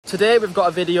Today we've got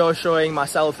a video showing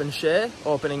myself and Shay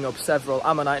opening up several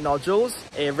ammonite nodules,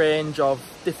 a range of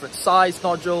different sized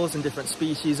nodules and different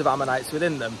species of ammonites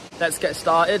within them. Let's get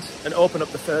started and open up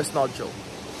the first nodule.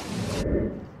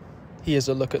 Here's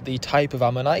a look at the type of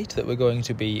ammonite that we're going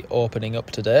to be opening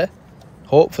up today.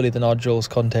 Hopefully the nodules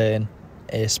contain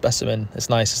a specimen as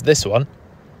nice as this one.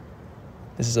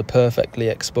 This is a perfectly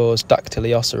exposed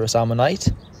dactylioceras ammonite.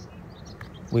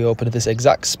 We opened this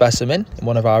exact specimen in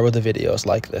one of our other videos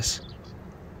like this.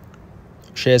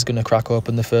 Shay's going to crack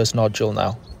open the first nodule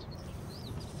now.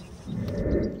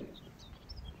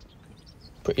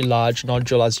 Pretty large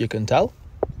nodule, as you can tell.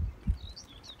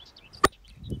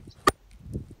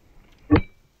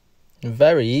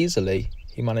 Very easily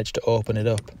he managed to open it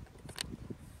up.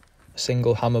 A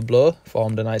single hammer blow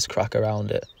formed a nice crack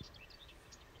around it.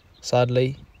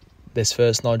 Sadly, this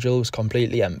first nodule was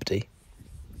completely empty.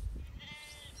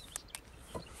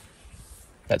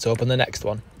 Let's open the next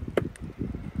one.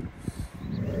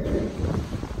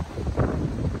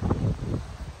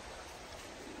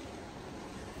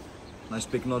 Nice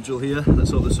big nodule here.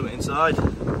 Let's hope there's something inside.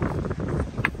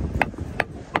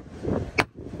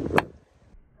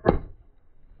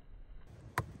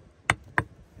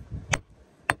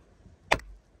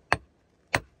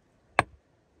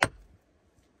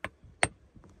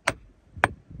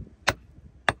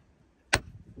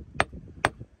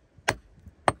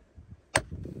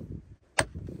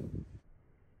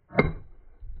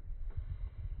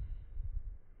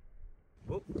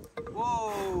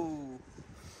 Whoa!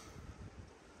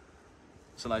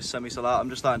 It's a nice semi-salat I'm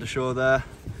just starting to show there.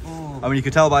 Oh. I mean, you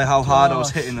could tell by how hard I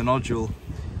was hitting the nodule.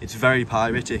 It's very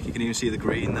pyritic, you can even see the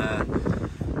green there.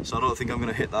 So I don't think I'm going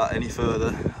to hit that any further.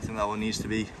 I think that one needs to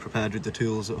be prepared with the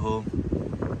tools at home.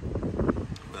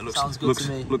 But it Sounds good to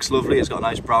me. Looks lovely, it's got a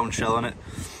nice brown shell on it.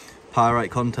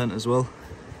 Pyrite content as well.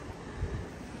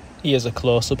 Here's a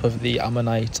close-up of the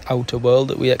ammonite outer world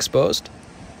that we exposed.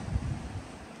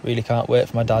 Really can't wait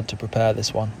for my dad to prepare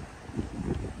this one.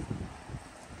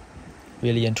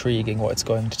 Really intriguing what it's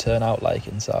going to turn out like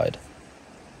inside.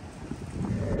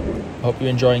 I hope you're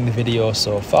enjoying the video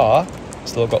so far.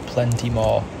 Still got plenty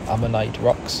more ammonite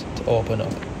rocks to open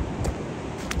up.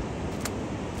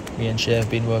 Me and Shay have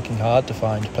been working hard to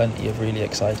find plenty of really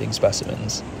exciting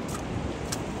specimens.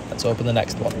 Let's open the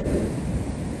next one.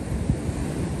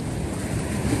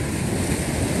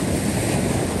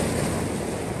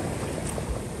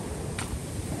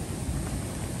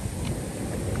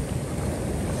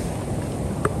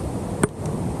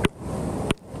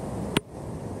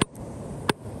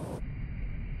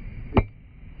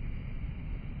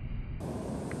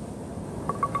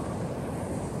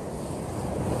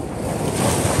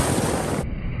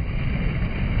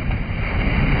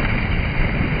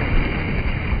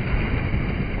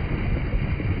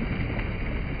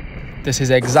 This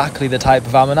is exactly the type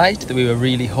of ammonite that we were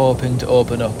really hoping to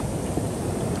open up.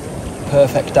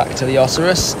 Perfect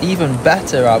dactylioceras, even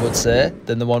better I would say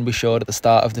than the one we showed at the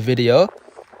start of the video.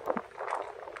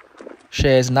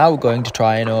 Shay is now going to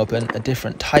try and open a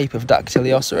different type of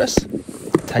dactylioceras,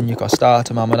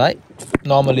 Tenucostatum ammonite.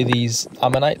 Normally these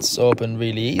ammonites open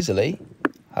really easily,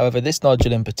 however this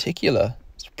nodule in particular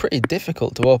is pretty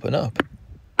difficult to open up.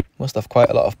 Must have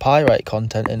quite a lot of pyrite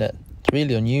content in it, it's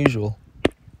really unusual.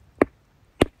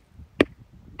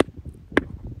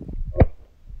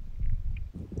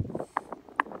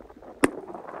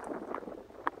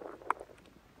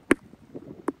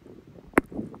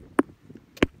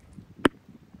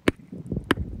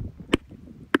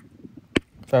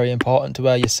 Very important to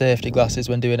wear your safety glasses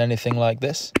when doing anything like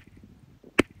this.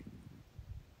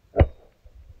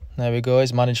 There we go,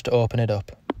 he's managed to open it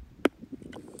up.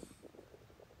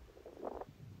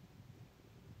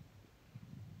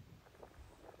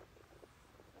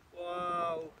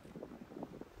 Wow!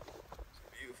 It's a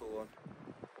beautiful one.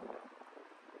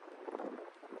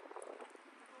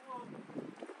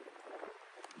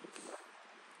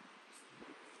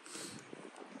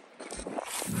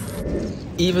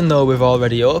 Even though we've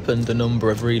already opened a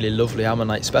number of really lovely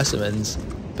ammonite specimens,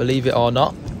 believe it or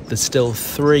not, there's still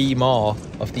 3 more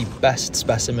of the best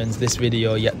specimens this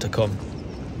video yet to come.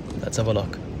 Let's have a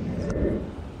look.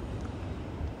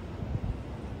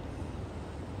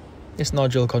 This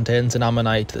nodule contains an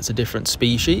ammonite that's a different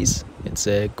species. It's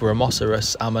a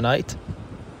Gramoceras ammonite.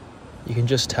 You can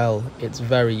just tell it's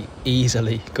very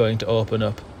easily going to open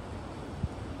up.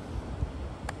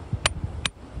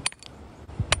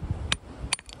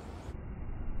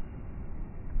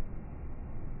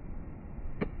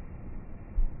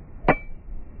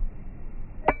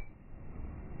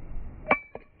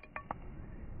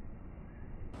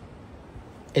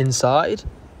 Inside,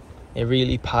 a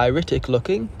really pyritic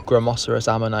looking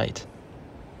Gramoceros ammonite.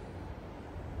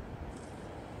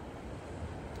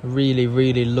 Really,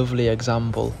 really lovely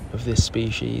example of this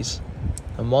species,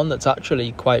 and one that's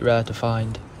actually quite rare to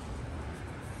find.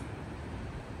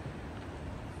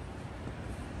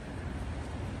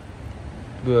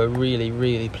 We were really,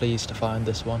 really pleased to find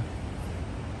this one.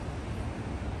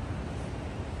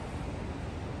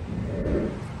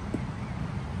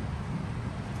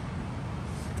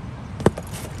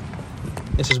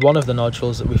 This is one of the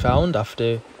nodules that we found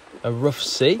after a rough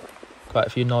sea. Quite a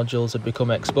few nodules had become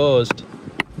exposed.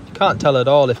 You can't tell at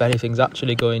all if anything's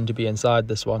actually going to be inside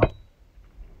this one.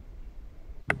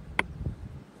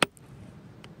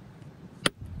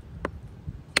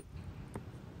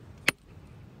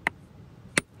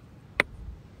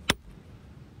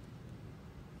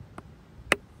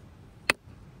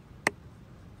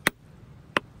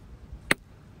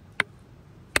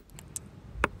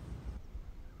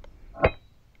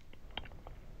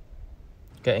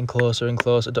 Getting closer and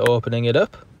closer to opening it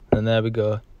up, and there we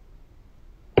go.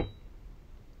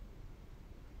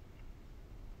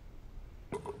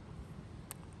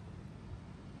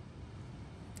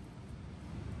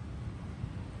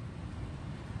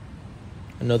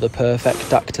 Another perfect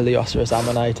Dactylioceras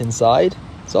ammonite inside.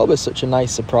 It's always such a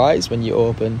nice surprise when you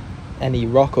open any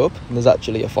rock up and there's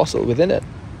actually a fossil within it.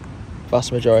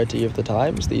 Vast majority of the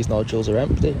times these nodules are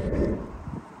empty.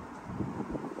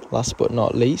 Last but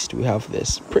not least, we have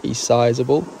this pretty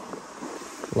sizable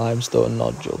limestone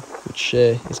nodule, which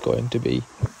Shay is going to be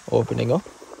opening up.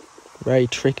 Very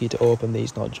tricky to open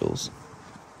these nodules.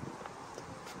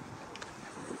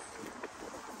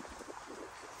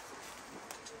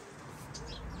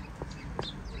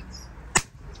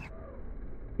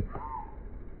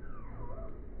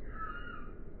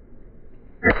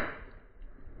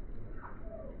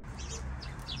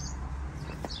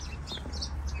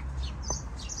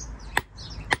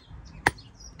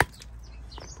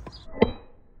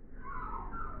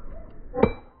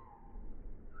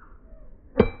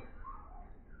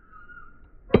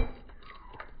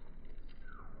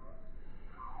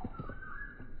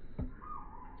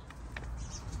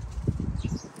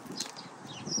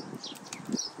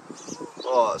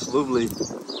 Oh, it's lovely.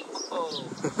 Oh,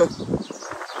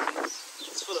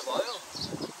 it's full of oil.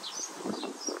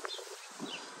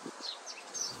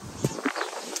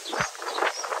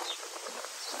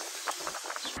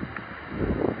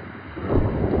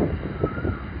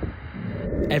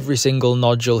 Every single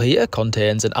nodule here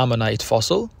contains an ammonite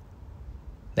fossil.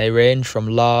 They range from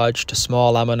large to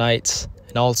small ammonites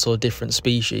and also different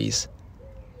species.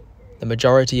 The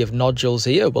majority of nodules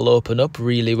here will open up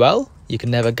really well. You can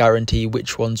never guarantee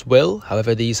which ones will,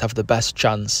 however these have the best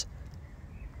chance.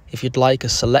 If you'd like a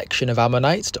selection of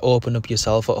ammonites to open up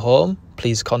yourself at home,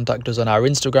 please contact us on our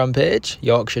Instagram page,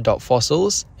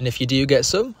 yorkshire.fossils, and if you do get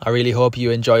some, I really hope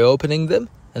you enjoy opening them,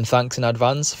 and thanks in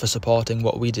advance for supporting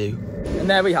what we do. And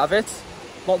there we have it.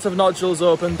 Lots of nodules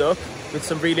opened up with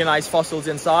some really nice fossils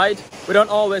inside. We don't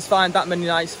always find that many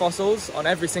nice fossils on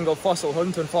every single fossil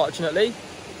hunt, unfortunately.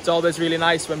 It's always really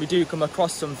nice when we do come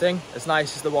across something as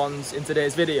nice as the ones in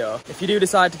today's video. If you do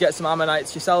decide to get some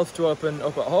ammonites yourself to open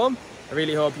up at home, I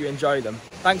really hope you enjoy them.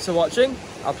 Thanks for watching.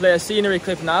 I'll play a scenery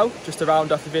clip now just to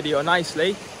round off the video nicely,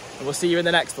 and we'll see you in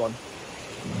the next one.